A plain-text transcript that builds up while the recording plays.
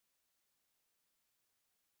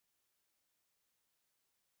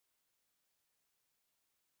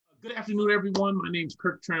Good afternoon, everyone. My name is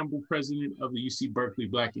Kirk Tramble, president of the UC Berkeley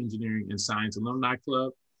Black Engineering and Science Alumni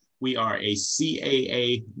Club. We are a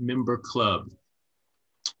CAA member club.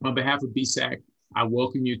 On behalf of BSAC, I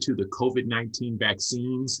welcome you to the COVID-19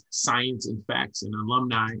 Vaccines, Science and Facts and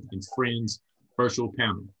Alumni and Friends virtual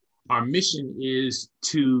panel. Our mission is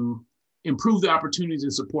to improve the opportunities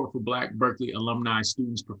and support for Black Berkeley alumni,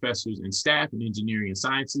 students, professors, and staff in engineering and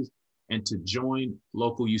sciences, and to join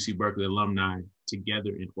local UC Berkeley alumni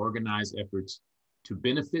together in organized efforts to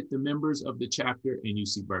benefit the members of the chapter in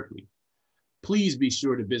UC Berkeley. Please be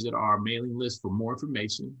sure to visit our mailing list for more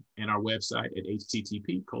information and our website at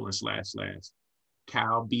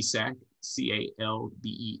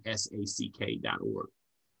http://calbsac.org.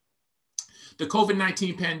 The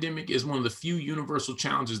COVID-19 pandemic is one of the few universal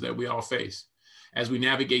challenges that we all face. As we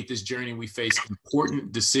navigate this journey, we face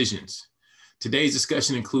important decisions. Today's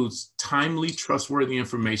discussion includes timely, trustworthy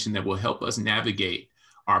information that will help us navigate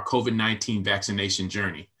our COVID-19 vaccination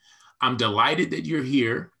journey. I'm delighted that you're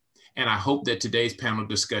here, and I hope that today's panel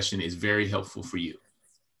discussion is very helpful for you.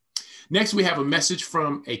 Next, we have a message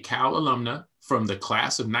from a Cal alumna from the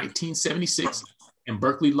class of 1976 and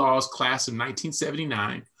Berkeley Law's class of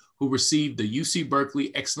 1979, who received the UC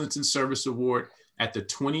Berkeley Excellence in Service Award at the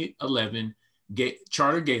 2011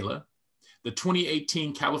 Charter Gala, the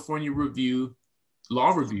 2018 California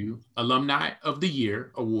Law Review Alumni of the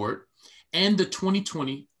Year Award, and the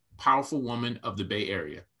 2020 Powerful Woman of the Bay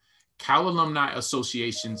Area. Cal Alumni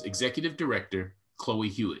Association's Executive Director, Chloe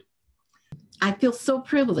Hewitt. I feel so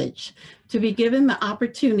privileged to be given the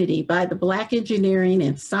opportunity by the Black Engineering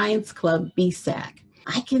and Science Club, BSAC.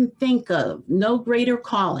 I can think of no greater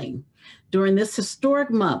calling during this historic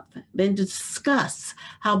month than to discuss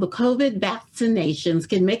how the COVID vaccinations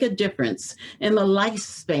can make a difference in the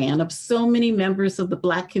lifespan of so many members of the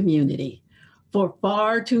Black community. For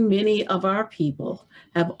far too many of our people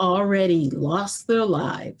have already lost their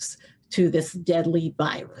lives to this deadly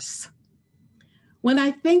virus. When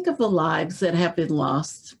I think of the lives that have been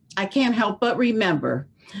lost, I can't help but remember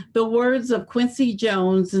the words of Quincy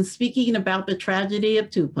Jones in speaking about the tragedy of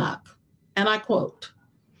Tupac, and I quote,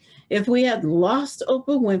 "If we had lost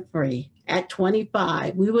Oprah Winfrey at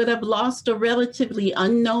 25, we would have lost a relatively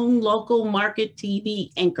unknown local market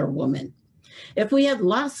TV anchor woman. If we had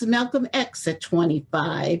lost Malcolm X at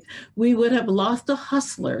 25, we would have lost a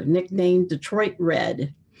hustler nicknamed Detroit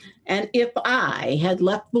Red. And if I had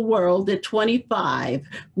left the world at 25,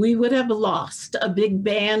 we would have lost a big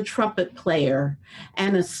band trumpet player,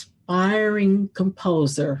 an aspiring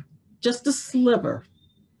composer, just a sliver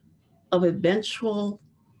of eventual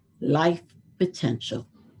life potential."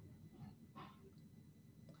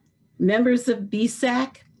 Members of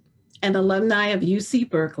BSAC and alumni of UC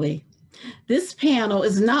Berkeley, this panel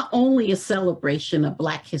is not only a celebration of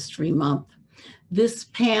Black History Month, this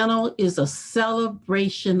panel is a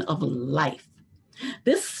celebration of life.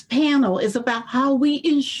 This panel is about how we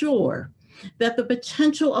ensure that the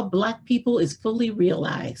potential of Black people is fully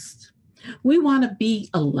realized. We want to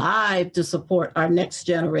be alive to support our next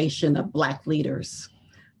generation of Black leaders.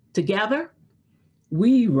 Together,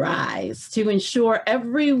 we rise to ensure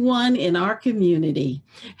everyone in our community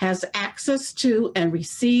has access to and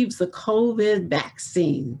receives the COVID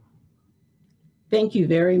vaccine. Thank you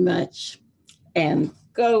very much, and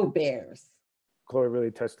go Bears. Chloe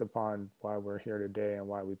really touched upon why we're here today and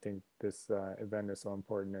why we think this event is so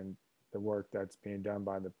important, and the work that's being done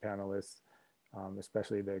by the panelists,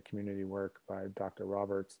 especially the community work by Dr.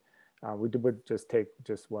 Roberts. We would just take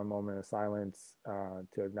just one moment of silence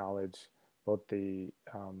to acknowledge both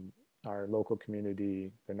our local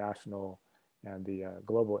community, the national, and the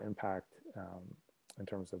global impact in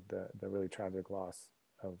terms of the really tragic loss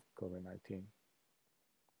of COVID-19.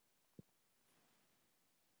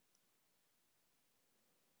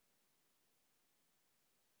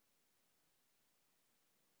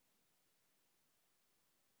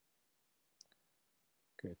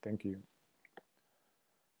 Okay, thank you.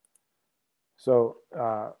 So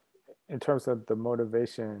in terms of the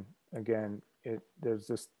motivation, again, there's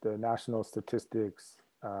just the national statistics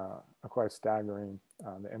are quite staggering.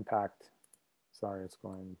 The impact, sorry, it's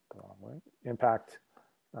going the wrong way. Impact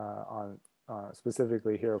on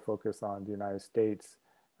specifically here, focus on the United States.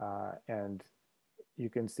 And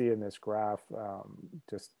you can see in this graph,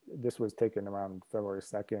 this was taken around February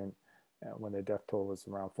 2nd, when the death toll was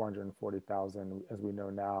around 440,000. As we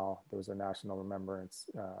know now, there was a national remembrance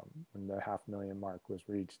when the 500,000 mark was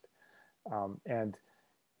reached. And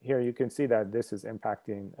here you can see that this is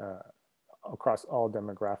impacting across all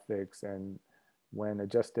demographics, and when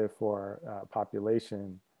adjusted for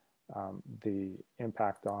population, the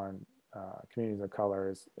impact on communities of color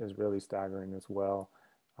is really staggering as well.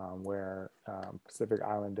 where Pacific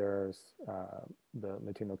Islanders, the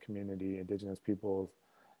Latino community, indigenous peoples,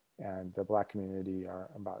 and the Black community are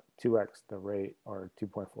about 2x the rate or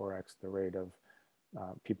 2.4x the rate of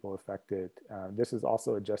people affected. This is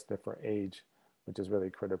also adjusted for age, which is really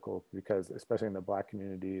critical because especially in the Black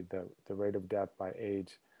community, the rate of death by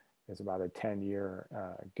age is about a 10-year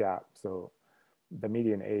gap. So the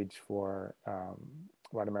median age for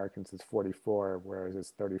white Americans is 44, whereas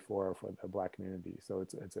it's 34 for the Black community. So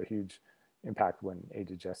it's a huge impact when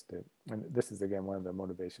age adjusted. And this is, again, one of the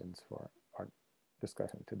motivations for our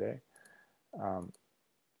discussion today.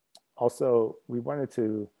 Also, we wanted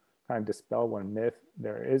to kind of dispel one myth.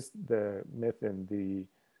 There is the myth in the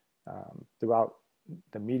throughout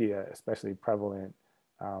the media, especially prevalent,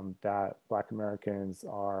 that Black Americans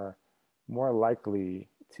are more likely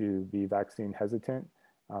to be vaccine hesitant.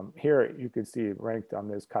 Here you can see ranked on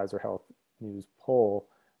this Kaiser Health News poll.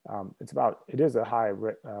 It is a high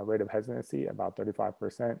rate of hesitancy, about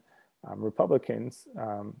 35%. Republicans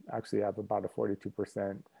actually have about a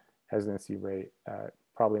 42% hesitancy rate,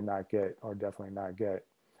 probably not get or definitely not get.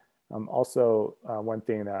 Also, one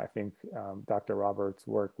thing that I think Dr. Roberts'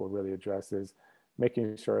 work will really address is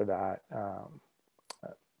making sure that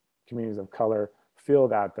communities of color feel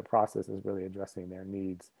that the process is really addressing their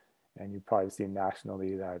needs. And you've probably seen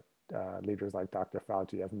nationally that leaders like Dr.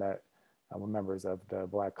 Fauci have met with members of the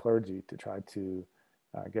Black clergy to try to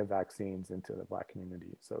get vaccines into the Black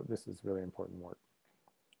community. So this is really important work.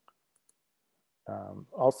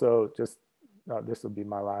 Also, just this will be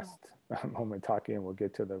my last moment talking, and we'll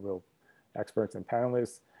get to the real experts and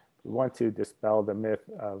panelists. We want to dispel the myth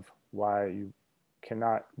of why you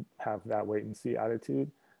cannot have that wait and see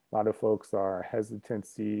attitude. A lot of folks are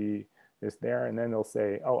hesitancy is there, and then they'll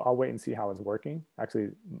say, oh, I'll wait and see how it's working. Actually,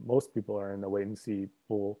 most people are in the wait and see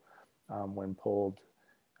pool when polled.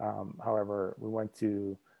 However, we want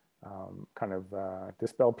to kind of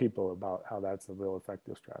dispel people about how that's a real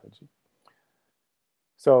effective strategy.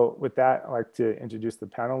 So with that, I'd like to introduce the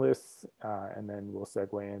panelists, and then we'll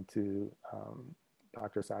segue into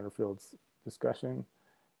Dr. Satterfield's discussion.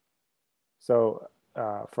 So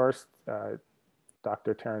first,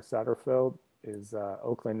 Dr. Terrence Satterfield is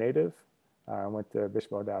Oakland native, went to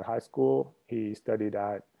Bishop O'Dowd High School. He studied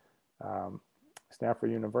at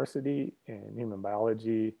Stanford University in human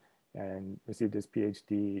biology and received his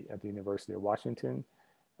PhD at the University of Washington.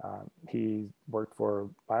 He worked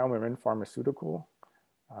for BioMarin Pharmaceutical,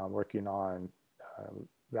 working on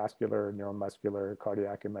vascular, neuromuscular,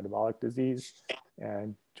 cardiac, and metabolic disease,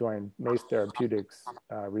 and joined Mace Therapeutics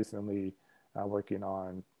recently, working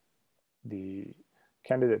on the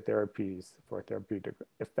candidate therapies for therapeutic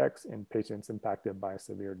effects in patients impacted by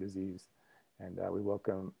severe disease. And we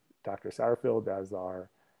welcome Dr. Satterfield as our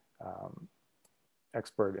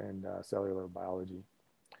expert in cellular biology.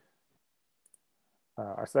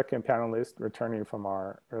 Our second panelist, returning from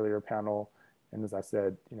our earlier panel, and as I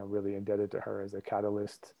said, really indebted to her as a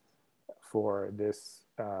catalyst for this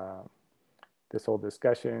this whole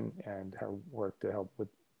discussion and her work to help with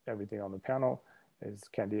everything on the panel, is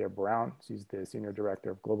Candia Brown. She's the Senior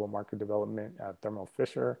Director of Global Market Development at Thermo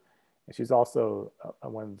Fisher. And she's also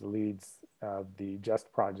one of the leads of the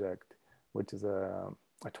JUST project, which is a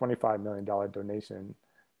 $25 million donation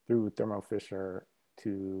through Thermo Fisher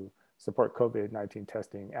to support COVID-19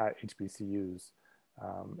 testing at HBCUs.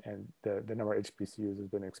 And the number of HBCUs has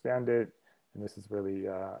been expanded, and this is really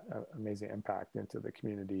an amazing impact into the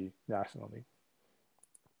community nationally.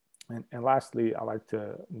 And lastly, I'd like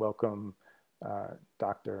to welcome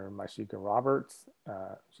Dr. Mashika Roberts.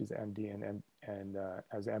 She's an MD and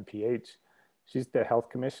as an MPH. She's the health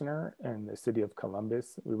commissioner in the city of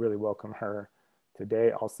Columbus. We really welcome her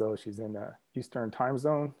today. Also, she's in the Eastern time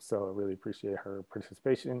zone, so I really appreciate her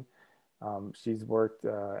participation. She's worked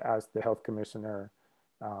as the health commissioner,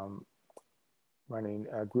 running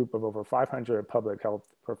a group of over 500 public health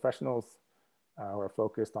professionals who are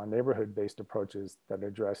focused on neighborhood-based approaches that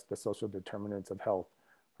address the social determinants of health,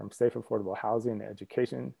 from safe, affordable housing and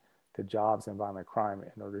education to jobs and violent crime,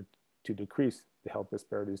 in order to decrease the health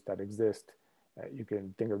disparities that exist. You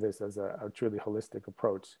can think of this as a truly holistic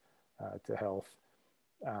approach to health.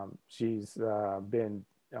 She's been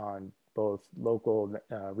on both local,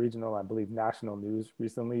 regional, I believe national news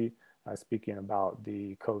recently, speaking about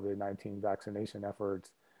the COVID-19 vaccination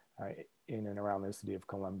efforts in and around the city of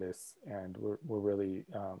Columbus. And we're really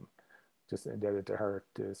just indebted to her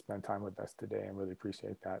to spend time with us today, and really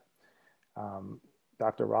appreciate that.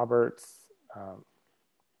 Dr. Roberts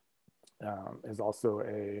is also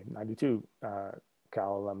a 92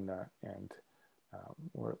 Cal alumna, and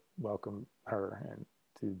we welcome her and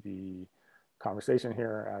to the conversation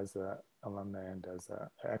here as an alumna and as an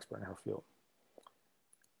expert in her field.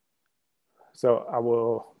 So I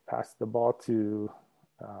will pass the ball to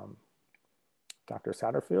Dr.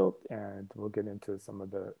 Satterfield, and we'll get into some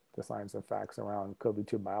of the science and facts around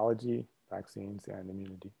COVID-2 biology, vaccines, and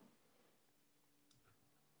immunity.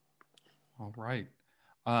 All right.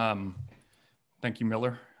 Thank you,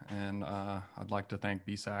 Miller. And I'd like to thank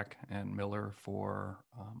BSAC and Miller for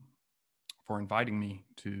inviting me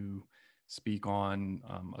to speak on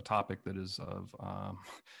a topic that is of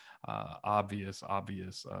obvious,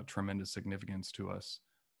 tremendous significance to us.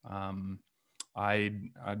 I'd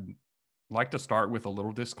like to start with a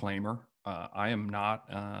little disclaimer. I'm not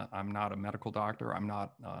a medical doctor. I'm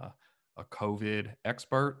not a COVID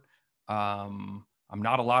expert. I'm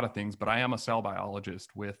not a lot of things, but I am a cell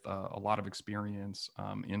biologist with a lot of experience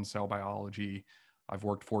in cell biology. I've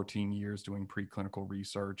worked 14 years doing preclinical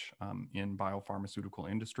research in biopharmaceutical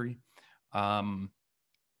industry. I'm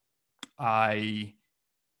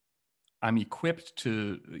equipped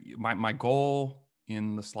to, my goal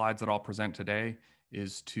in the slides that I'll present today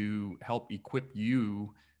is to help equip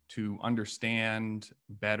you to understand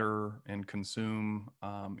better and consume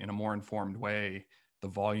in a more informed way the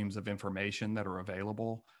volumes of information that are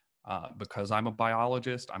available. Because I'm a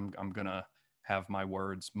biologist, I'm gonna have my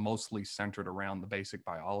words mostly centered around the basic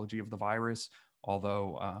biology of the virus,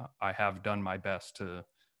 although I have done my best to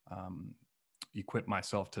equip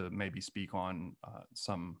myself to maybe speak on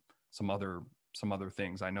some other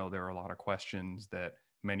things. I know there are a lot of questions that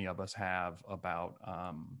many of us have about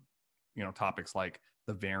topics like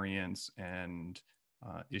the variants and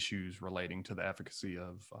issues relating to the efficacy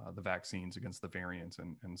of the vaccines against the variants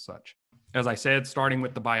and such. As I said, starting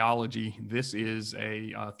with the biology, this is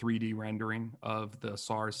a 3D rendering of the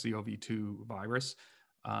SARS-CoV-2 virus.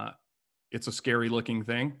 It's a scary looking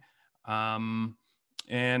thing.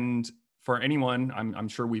 And for anyone, I'm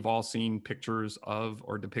sure we've all seen pictures of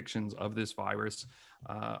or depictions of this virus.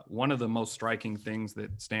 One of the most striking things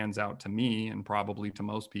that stands out to me, and probably to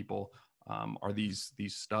most people, are these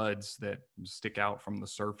studs that stick out from the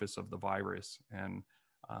surface of the virus. And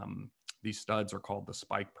these studs are called the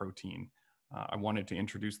spike protein. I wanted to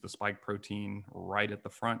introduce the spike protein right at the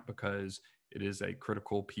front because it is a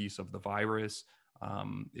critical piece of the virus.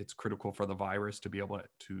 It's critical for the virus to be able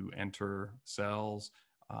to enter cells.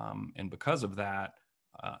 And because of that,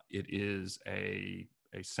 it is a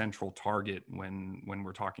central target when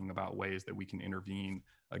we're talking about ways that we can intervene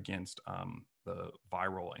against the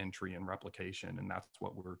viral entry and replication. And that's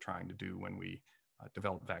what we're trying to do when we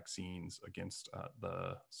develop vaccines against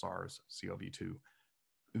the SARS-CoV-2.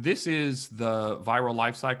 This is the viral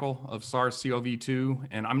life cycle of SARS-CoV-2,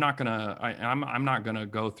 and I'm not gonna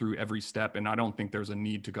go through every step, and I don't think there's a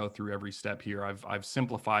need to go through every step here. I've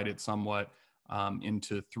simplified it somewhat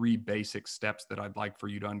into 3 basic steps that I'd like for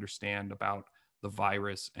you to understand about the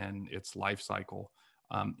virus and its life cycle.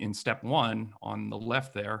 In step 1 on the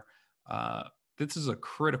left there, this is a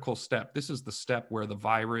critical step. This is the step where the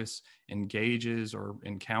virus engages or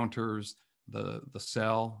encounters the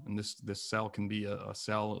cell, and this cell can be a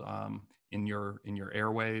cell in your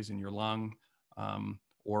airways, in your lung,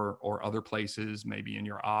 or other places, maybe in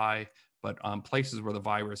your eye, but places where the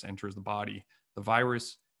virus enters the body. The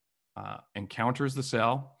virus encounters the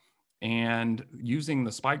cell, and using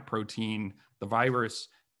the spike protein, the virus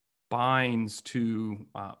binds to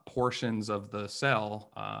portions of the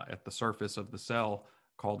cell at the surface of the cell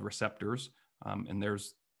called receptors. And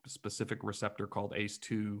there's a specific receptor called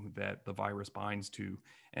ACE2 that the virus binds to.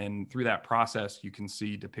 And through that process, you can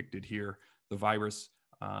see depicted here, the virus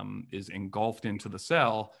is engulfed into the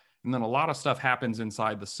cell. And then a lot of stuff happens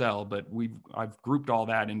inside the cell, but I've grouped all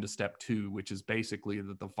that into step 2, which is basically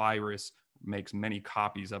that the virus makes many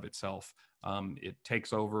copies of itself. It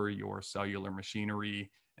takes over your cellular machinery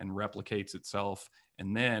and replicates itself.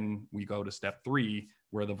 And then we go to step 3,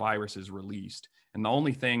 where the virus is released. And the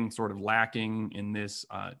only thing sort of lacking in this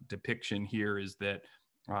depiction here is that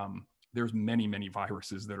there's many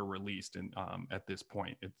viruses that are released at this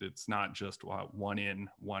point. It's not just one in,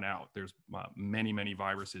 one out. There's many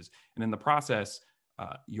viruses. And in the process,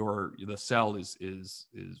 the cell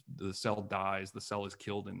the cell dies, the cell is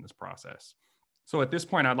killed in this process. So at this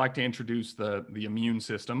point, I'd like to introduce the immune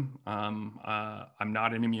system. I'm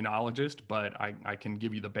not an immunologist, but I can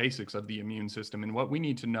give you the basics of the immune system. And what we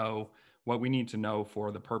need to know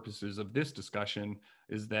for the purposes of this discussion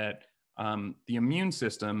is that the immune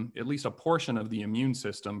system, at least a portion of the immune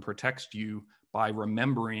system, protects you by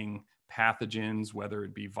remembering pathogens, whether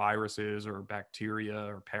it be viruses or bacteria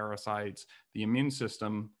or parasites. The immune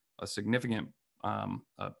system, a significant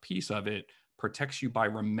piece of it, protects you by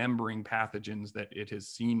remembering pathogens that it has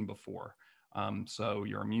seen before. So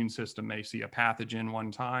your immune system may see a pathogen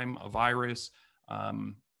one time, a virus,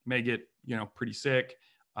 may get, pretty sick.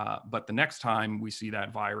 But the next time we see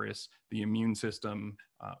that virus, the immune system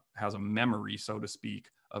has a memory, so to speak,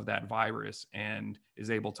 of that virus and is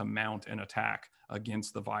able to mount an attack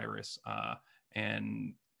against the virus,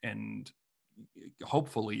 and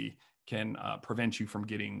hopefully can prevent you from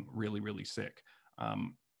getting really, really sick.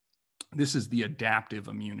 This is the adaptive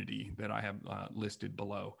immunity that I have listed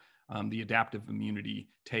below. The adaptive immunity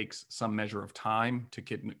takes some measure of time to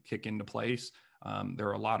kick into place. There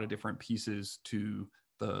are a lot of different pieces to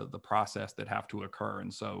the process that have to occur.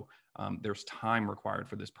 And so there's time required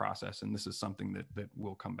for this process. And this is something that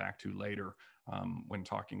we'll come back to later when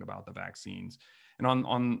talking about the vaccines. And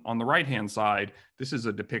on the right-hand side, this is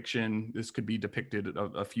a depiction. This could be depicted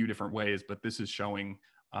a few different ways, but this is showing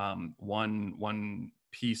one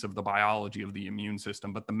piece of the biology of the immune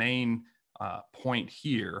system. But the main point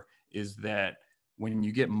here is that when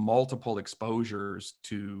you get multiple exposures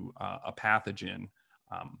to a pathogen,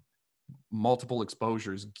 multiple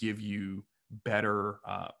exposures give you better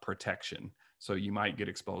protection. So you might get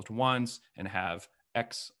exposed once and have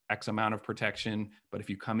X amount of protection, but if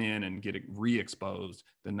you come in and get it re-exposed,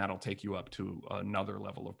 then that'll take you up to another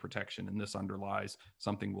level of protection. And this underlies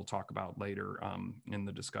something we'll talk about later in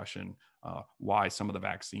the discussion, why some of the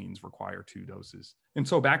vaccines require 2 doses. And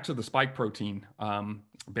so back to the spike protein,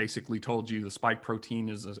 basically told you the spike protein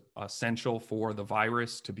is essential for the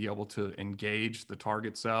virus to be able to engage the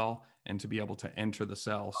target cell and to be able to enter the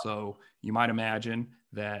cell. So you might imagine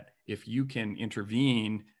that if you can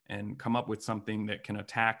intervene and come up with something that can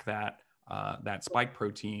attack that spike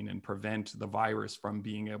protein and prevent the virus from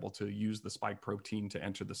being able to use the spike protein to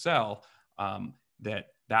enter the cell,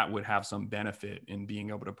 that would have some benefit in being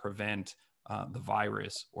able to prevent the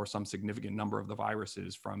virus or some significant number of the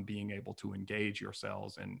viruses from being able to engage your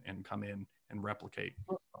cells and come in and replicate.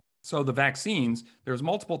 So the vaccines, there's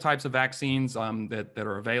multiple types of vaccines that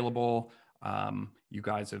are available. You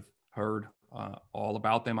guys have heard all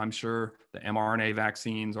about them, I'm sure. The mRNA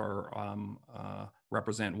vaccines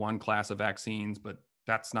represent one class of vaccines, but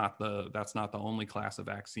that's not the only class of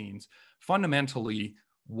vaccines. Fundamentally,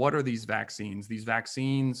 what are these vaccines? These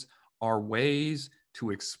vaccines are ways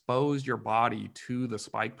to expose your body to the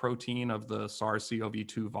spike protein of the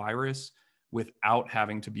SARS-CoV-2 virus without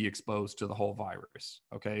having to be exposed to the whole virus.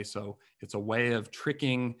 Okay, so it's a way of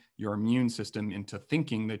tricking your immune system into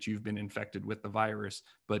thinking that you've been infected with the virus,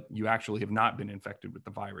 but you actually have not been infected with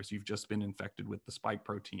the virus. You've just been infected with the spike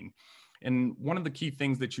protein. And one of the key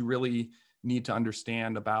things that you really need to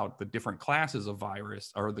understand about the different classes of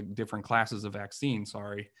virus, or the different classes of vaccine,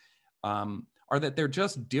 are that they're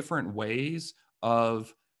just different ways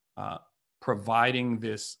of providing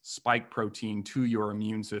this spike protein to your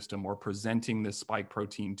immune system, or presenting this spike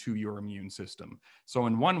protein to your immune system. So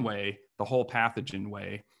in one way, the whole pathogen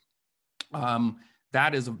way,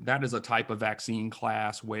 that is a type of vaccine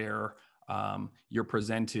class where you're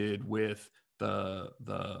presented with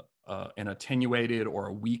an attenuated or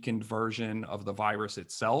a weakened version of the virus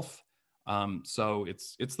itself. So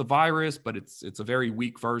it's the virus, but it's a very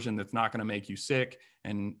weak version that's not going to make you sick,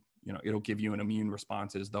 and it'll give you an immune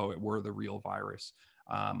response as though it were the real virus.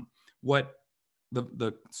 What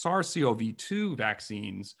the SARS-CoV-2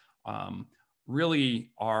 vaccines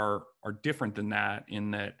really are different than that,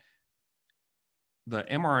 in that the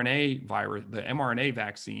mRNA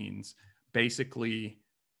vaccines basically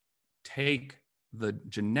take the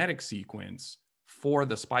genetic sequence for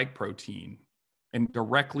the spike protein and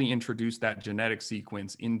directly introduce that genetic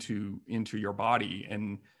sequence into your body.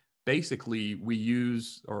 And basically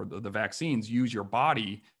the vaccines use your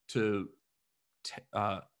body to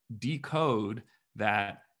decode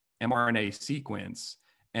that mRNA sequence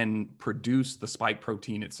and produce the spike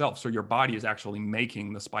protein itself. So your body is actually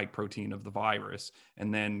making the spike protein of the virus,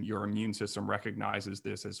 and then your immune system recognizes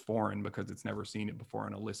this as foreign because it's never seen it before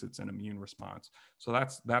and elicits an immune response. So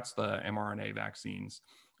that's the mRNA vaccines.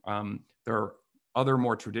 There are other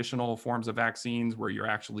more traditional forms of vaccines where you're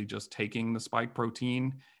actually just taking the spike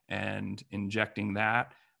protein and injecting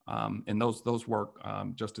that, and those work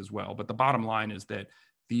just as well. But the bottom line is that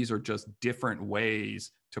these are just different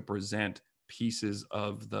ways to present pieces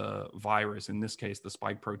of the virus, in this case the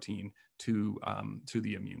spike protein, to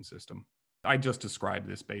the immune system. I just described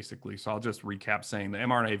this basically, so I'll just recap saying the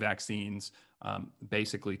mRNA vaccines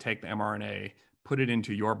basically take the mRNA, put it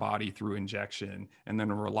into your body through injection, and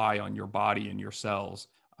then rely on your body and your cells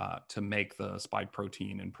to make the spike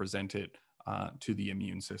protein and present it to the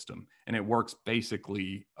immune system. And it works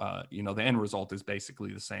basically, the end result is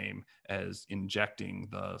basically the same as injecting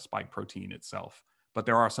the spike protein itself. but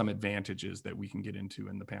there are some advantages that we can get into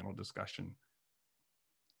in the panel discussion.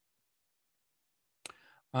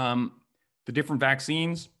 The different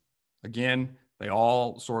vaccines, again, they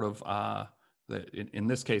all sort of, in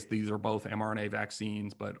this case, these are both mRNA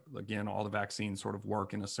vaccines, but again, all the vaccines sort of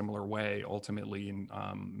work in a similar way, ultimately in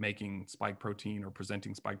making spike protein or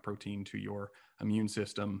presenting spike protein to your immune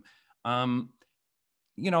system.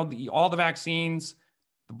 You know, all the vaccines,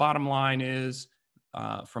 the bottom line is,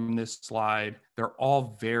 from this slide, they're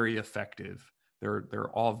all very effective. They're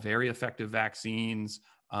all very effective vaccines.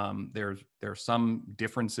 There's some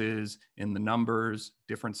differences in the numbers,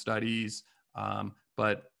 different studies,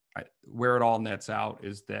 but where it all nets out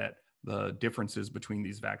is that the differences between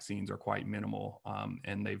these vaccines are quite minimal,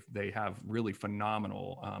 and they have really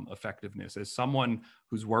phenomenal effectiveness. As someone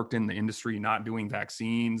who's worked in the industry, not doing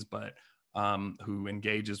vaccines, but who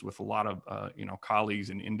engages with a lot of colleagues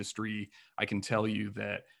in industry, I can tell you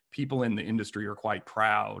that people in the industry are quite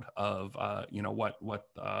proud of what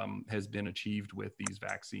has been achieved with these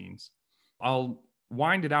vaccines. I'll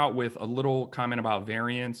wind it out with a little comment about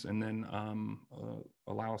variants, and then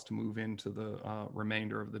allow us to move into the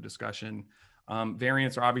remainder of the discussion.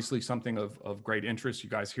 Variants are obviously something of great interest. You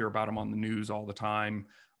guys hear about them on the news all the time.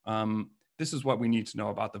 This is what we need to know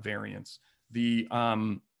about the variants.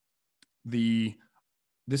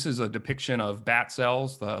 This is a depiction of bat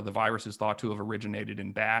cells. The virus is thought to have originated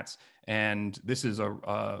in bats, and this is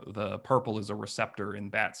the purple is a receptor in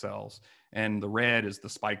bat cells, and the red is the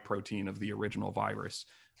spike protein of the original virus.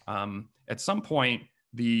 At some point,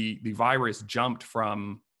 the virus jumped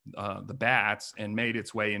from the bats and made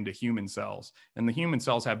its way into human cells, and the human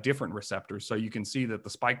cells have different receptors. So you can see that the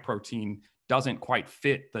spike protein doesn't quite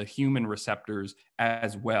fit the human receptors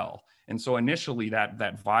as well. And so initially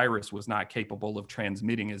that virus was not capable of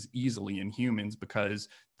transmitting as easily in humans because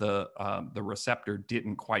the receptor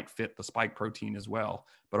didn't quite fit the spike protein as well.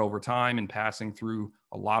 But over time, and passing through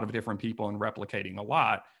a lot of different people and replicating a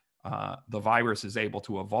lot, the virus is able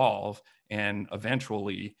to evolve, and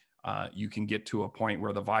eventually you can get to a point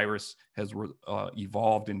where the virus has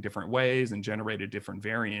evolved in different ways and generated different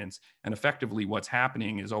variants. And effectively what's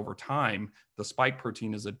happening is, over time, the spike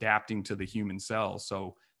protein is adapting to the human cells.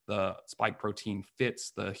 So the spike protein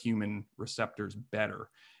fits the human receptors better.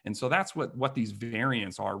 And so that's what these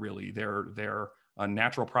variants are really. They're a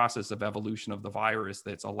natural process of evolution of the virus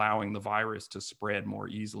that's allowing the virus to spread more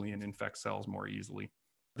easily and infect cells more easily.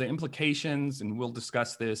 The implications, and we'll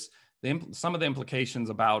discuss this, some of the implications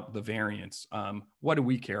about the variants. What do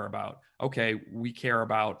we care about? Okay, we care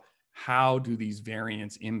about how do these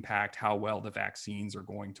variants impact how well the vaccines are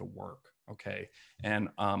going to work. Okay, and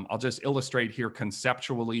I'll just illustrate here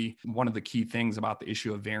conceptually one of the key things about the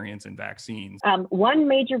issue of variants and vaccines. One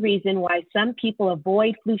major reason why some people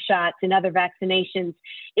avoid flu shots and other vaccinations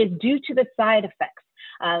is due to the side effects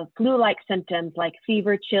of flu-like symptoms like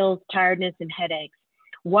fever, chills, tiredness, and headaches.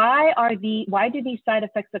 Why do these side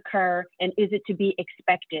effects occur, and is it to be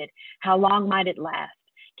expected? How long might it last?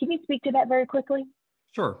 Can you speak to that very quickly?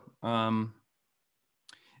 Sure.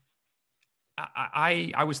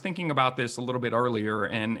 I was thinking about this a little bit earlier,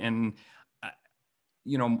 and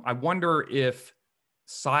I wonder if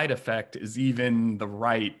side effect is even the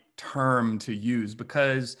right term to use,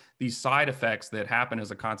 because these side effects that happen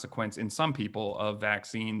as a consequence in some people of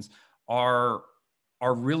vaccines are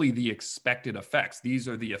really the expected effects. These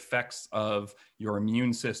are the effects of your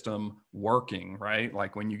immune system working, right?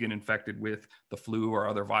 Like when you get infected with the flu or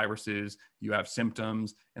other viruses, you have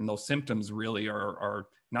symptoms, and those symptoms really are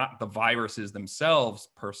not the viruses themselves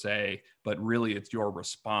per se, but really it's your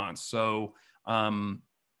response. So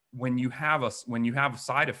when you have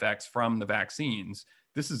side effects from the vaccines,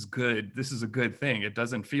 this is good. This is a good thing. It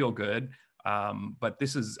doesn't feel good, but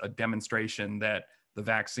this is a demonstration that the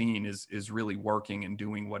vaccine is really working and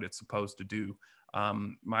doing what it's supposed to do.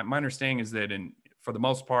 My understanding is that for the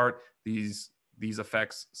most part, these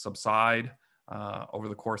effects subside over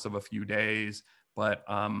the course of a few days. But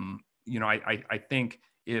I think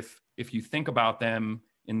if you think about them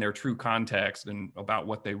in their true context and about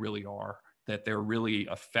what they really are, that they're really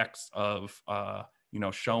effects of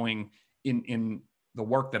showing in the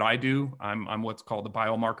work that I do. I'm what's called a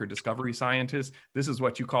biomarker discovery scientist. This is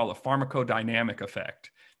what you call a pharmacodynamic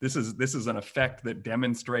effect. This is an effect that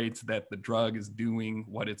demonstrates that the drug is doing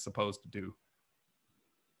what it's supposed to do.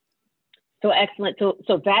 So excellent.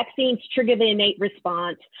 So vaccines trigger the innate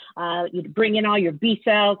response. You bring in all your B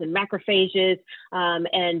cells and macrophages,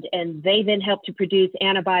 and they then help to produce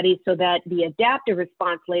antibodies so that the adaptive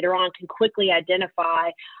response later on can quickly identify,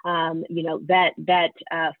 that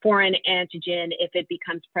foreign antigen if it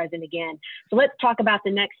becomes present again. So let's talk about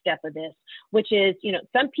the next step of this, which is,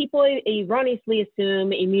 some people erroneously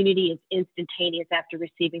assume immunity is instantaneous after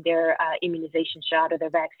receiving their immunization shot or their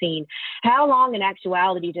vaccine. How long in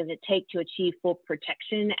actuality does it take to achieve full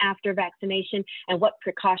protection after vaccination, and what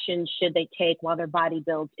precautions should they take while their body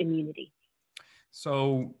builds immunity?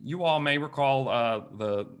 So you all may recall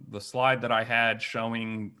the slide that I had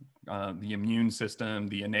showing the immune system,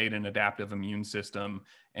 the innate and adaptive immune system.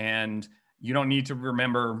 And you don't need to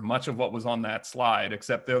remember much of what was on that slide,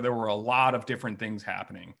 except there were a lot of different things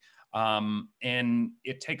happening. And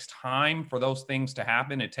it takes time for those things to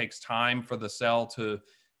happen. It takes time for the cell to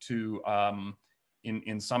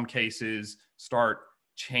in some cases, start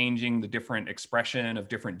changing the different expression of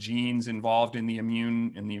different genes involved in the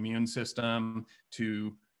immune system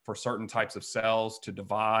for certain types of cells to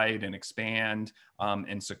divide and expand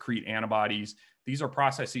and secrete antibodies. These are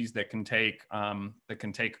processes that can take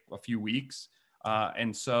a few weeks.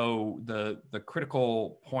 And so the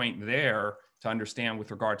critical point there to understand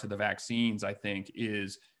with regard to the vaccines, I think,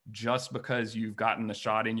 is just because you've gotten the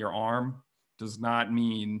shot in your arm does not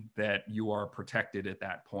mean that you are protected at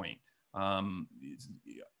that point.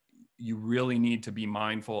 You really need to be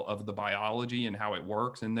mindful of the biology and how it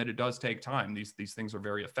works, and that it does take time. These things are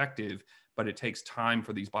very effective, but it takes time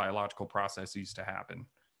for these biological processes to happen.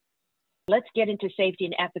 Let's get into safety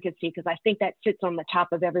and efficacy, because I think that sits on the top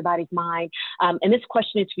of everybody's mind. And this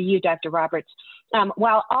question is for you, Dr. Roberts.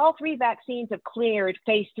 While all three vaccines have cleared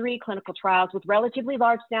phase 3 clinical trials with relatively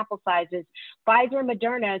large sample sizes, Pfizer and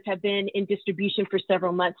Moderna's have been in distribution for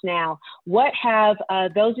several months now. What have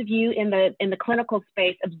those of you in the clinical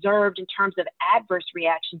space observed in terms of adverse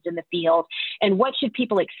reactions in the field, and what should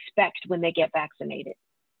people expect when they get vaccinated?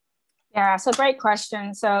 Yeah, so great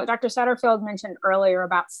question. So Dr. Satterfield mentioned earlier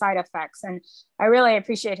about side effects, and I really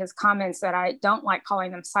appreciate his comments that I don't like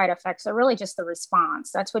calling them side effects. They're really just the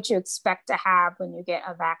response. That's what you expect to have when you get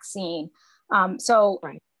a vaccine.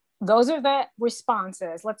 Right. Those are the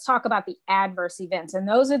responses. Let's talk about the adverse events. And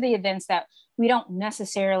those are the events that we don't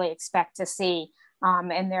necessarily expect to see.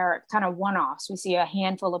 And they're kind of one-offs. We see a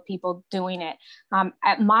handful of people doing it.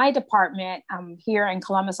 At my department here in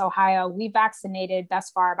Columbus, Ohio, we vaccinated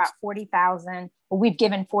thus far about 40,000, well, we've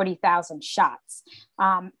given 40,000 shots.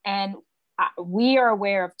 And we are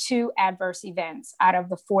aware of 2 adverse events out of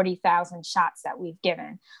the 40,000 shots that we've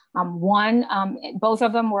given. Both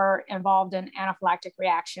of them were involved in anaphylactic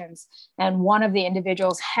reactions, and one of the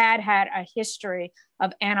individuals had a history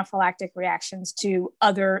of anaphylactic reactions to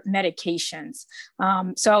other medications.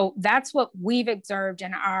 So that's what we've observed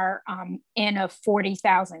in our N of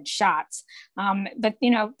 40,000 shots. But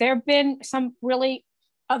there have been some really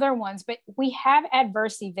other ones, but we have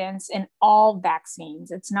adverse events in all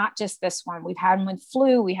vaccines. It's not just this one. We've had them with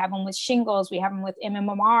flu, we have them with shingles, we have them with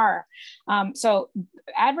MMR. So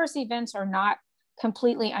adverse events are not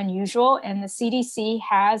completely unusual, and the CDC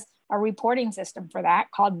has a reporting system for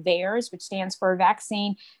that called VAERS, which stands for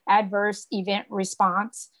Vaccine Adverse Event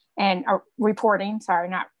Response and reporting, sorry,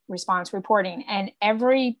 not response, reporting. And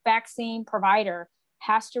every vaccine provider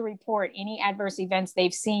has to report any adverse events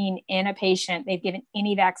they've seen in a patient they've given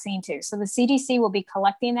any vaccine to. So the CDC will be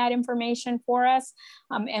collecting that information for us,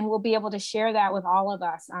 and we'll be able to share that with all of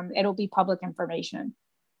us. It'll be public information.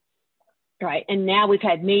 Right, and now we've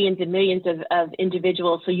had millions and millions of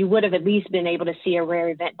individuals, so you would have at least been able to see a rare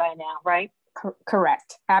event by now, right?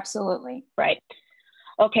 Correct, absolutely. Right.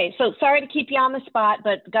 Okay, so sorry to keep you on the spot,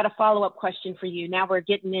 but got a follow-up question for you. Now we're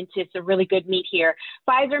getting into some really good meat here.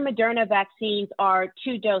 Pfizer and Moderna vaccines are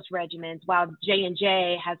 2-dose regimens, while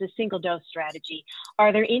J&J has a single-dose strategy.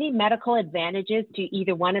 Are there any medical advantages to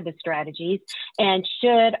either one of the strategies? And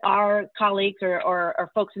should our colleagues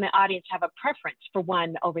or folks in the audience have a preference for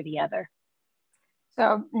one over the other?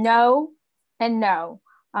 So no and no.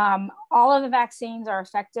 All of the vaccines are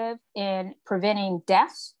effective in preventing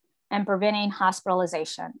deaths and preventing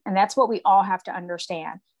hospitalization. And that's what we all have to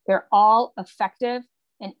understand. They're all effective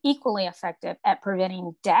and equally effective at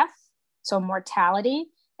preventing death, so mortality,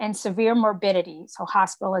 and severe morbidity, so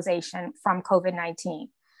hospitalization from COVID-19.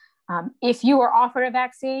 If you are offered a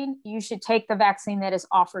vaccine, you should take the vaccine that is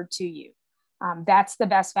offered to you. That's the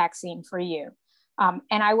best vaccine for you.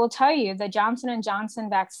 And I will tell you, the Johnson & Johnson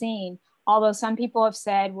vaccine, although some people have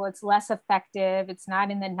said, well, it's less effective, it's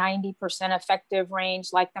not in the 90% effective range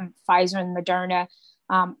like the Pfizer and Moderna.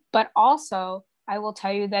 But also, I will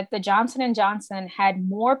tell you that the Johnson & Johnson had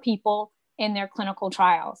more people in their clinical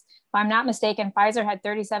trials. If I'm not mistaken, Pfizer had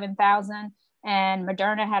 37,000 and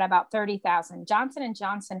Moderna had about 30,000. Johnson &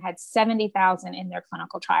 Johnson had 70,000 in their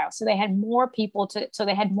clinical trials. So they had more people so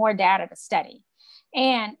they had more data to study.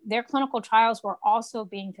 And their clinical trials were also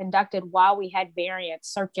being conducted while we had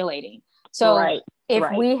variants circulating. So if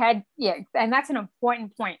we had, and that's an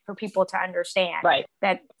important point for people to understand. Right.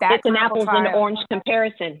 That it's an apples and orange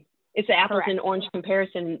comparison. It's an apples and orange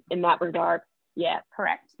comparison in that regard. Yeah.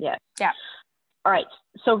 Correct. Yeah. Yeah. All right.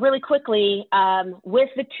 So really quickly, with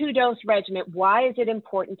the 2-dose regimen, why is it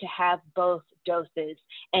important to have both doses?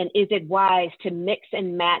 And is it wise to mix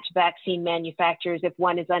and match vaccine manufacturers if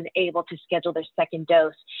one is unable to schedule their second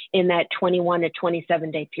dose in that 21 to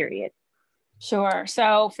 27-day period? Sure.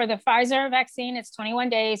 So for the Pfizer vaccine, it's 21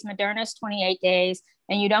 days, Moderna's 28 days,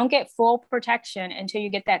 and you don't get full protection until you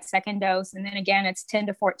get that second dose. And then again, it's 10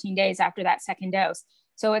 to 14 days after that second dose.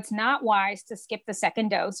 So it's not wise to skip the second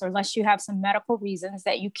dose unless you have some medical reasons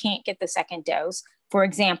that you can't get the second dose. For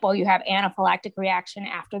example, you have anaphylactic reaction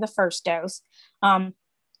after the first dose.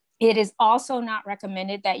 It is also not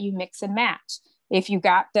recommended that you mix and match. If you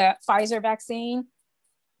got the Pfizer vaccine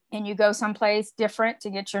and you go someplace different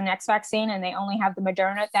to get your next vaccine and they only have the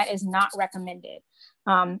Moderna, that is not recommended.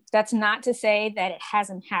 That's not to say that it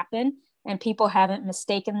hasn't happened and people haven't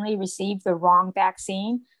mistakenly received the wrong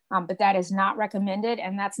vaccine, but that is not recommended.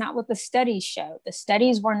 And that's not what the studies showed. The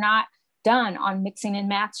studies were not done on mixing and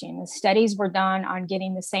matching. The studies were done on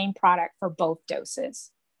getting the same product for both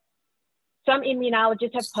doses. Some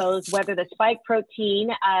immunologists have posed whether the spike protein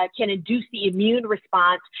can induce the immune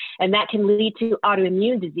response, and that can lead to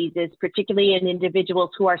autoimmune diseases, particularly in individuals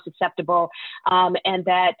who are susceptible, and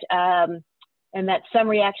that some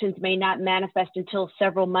reactions may not manifest until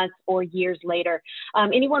several months or years later.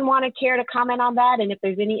 Anyone want to care to comment on that, and if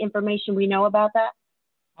there's any information we know about that?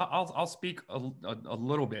 I'll speak a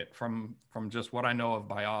little bit from just what I know of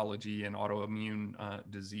biology and autoimmune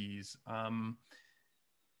disease.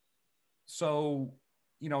 So,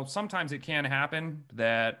 sometimes it can happen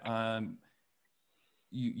that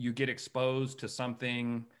you get exposed to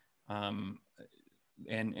something, and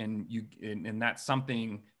that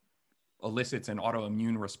something elicits an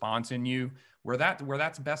autoimmune response in you. Where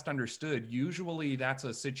that's best understood, usually that's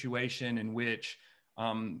a situation in which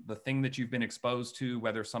the thing that you've been exposed to,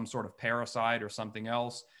 whether some sort of parasite or something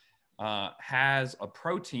else, has a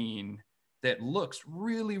protein that looks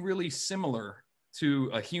really, really similar to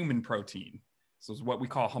a human protein. So it's what we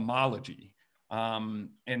call homology. And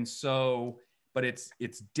so, but it's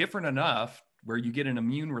different enough where you get an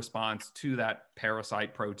immune response to that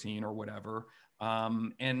parasite protein or whatever.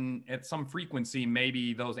 And at some frequency,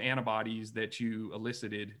 maybe those antibodies that you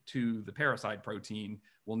elicited to the parasite protein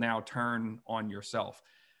will now turn on yourself.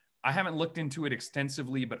 I haven't looked into it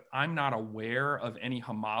extensively, but I'm not aware of any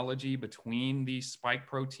homology between these spike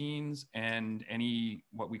proteins and any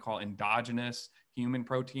what we call endogenous human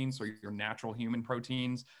proteins, or your natural human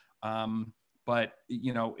proteins. But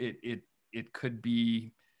it could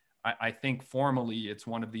be. I think formally it's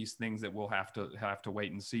one of these things that we'll have to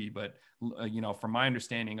wait and see. But from my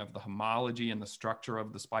understanding of the homology and the structure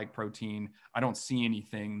of the spike protein, I don't see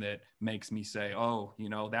anything that makes me say, oh,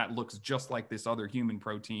 that looks just like this other human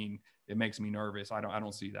protein. It makes me nervous. I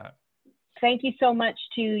don't see that. Thank you so much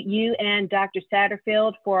to you and Dr.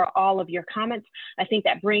 Satterfield for all of your comments. I think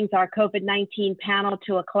that brings our COVID-19 panel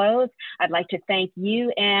to a close. I'd like to thank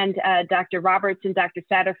you and Dr. Roberts and Dr.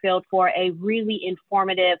 Satterfield for a really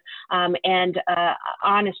informative and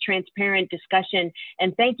honest, transparent discussion.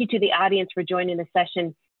 And thank you to the audience for joining the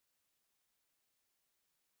session.